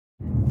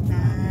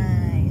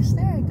nice.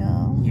 There we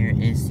go. Here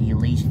is the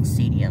Allegiant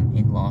Stadium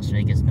in Las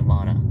Vegas,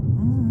 Nevada.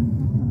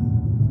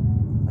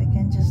 We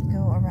can just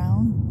go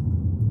around.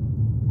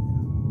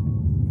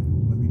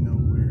 Let me know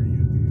where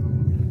you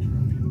want me to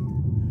drive you.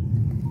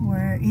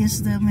 Where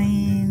is the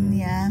main?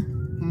 Yeah.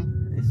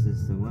 Is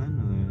this the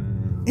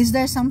one, or Is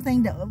there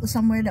something that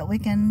somewhere that we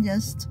can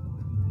just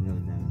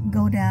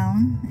go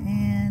down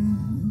and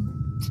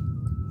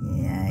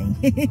yeah?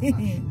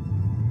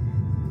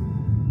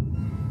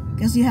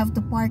 Because you have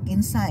to park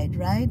inside,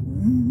 right?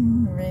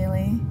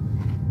 Really?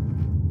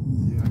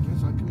 Yeah, I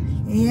guess I could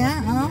just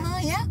Yeah. walk in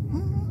there. Yeah.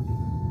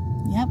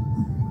 Yep.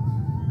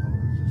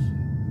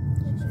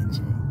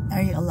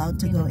 Are you allowed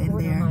to go in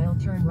there? Mile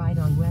turn right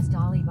on West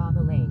Alibaba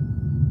Lane.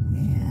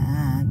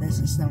 Yeah, this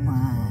is the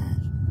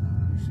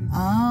one.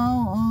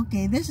 Oh,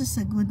 okay. This is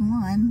a good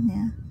one.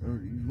 Yeah. Or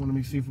you want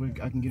me to see if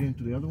I can get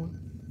into the other one?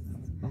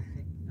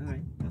 okay, all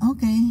right.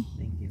 Okay.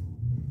 Thank you.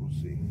 We'll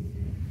see.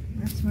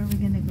 That's where we're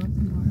gonna go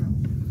tomorrow.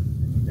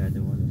 The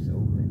other one is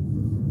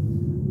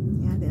open.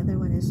 Yeah, the other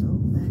one is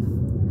open.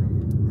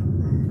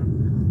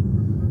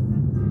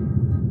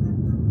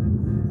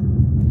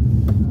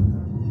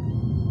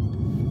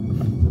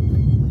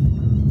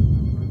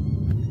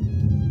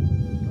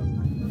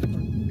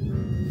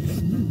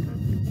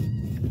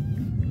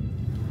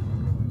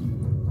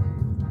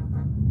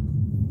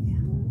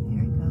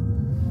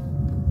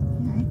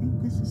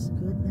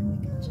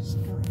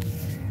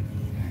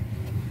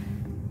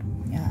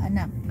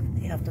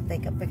 To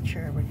take a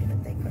picture, we're gonna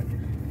take our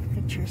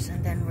pictures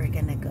and then we're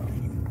gonna go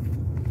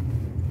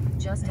in.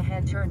 Just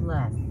ahead, turn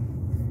left.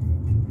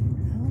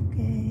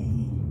 Okay,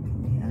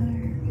 we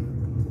are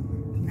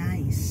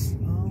nice.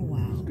 Oh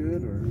wow. It's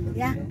good, or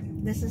yeah,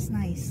 this is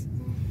nice.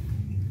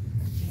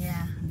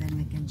 Yeah, then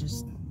we can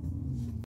just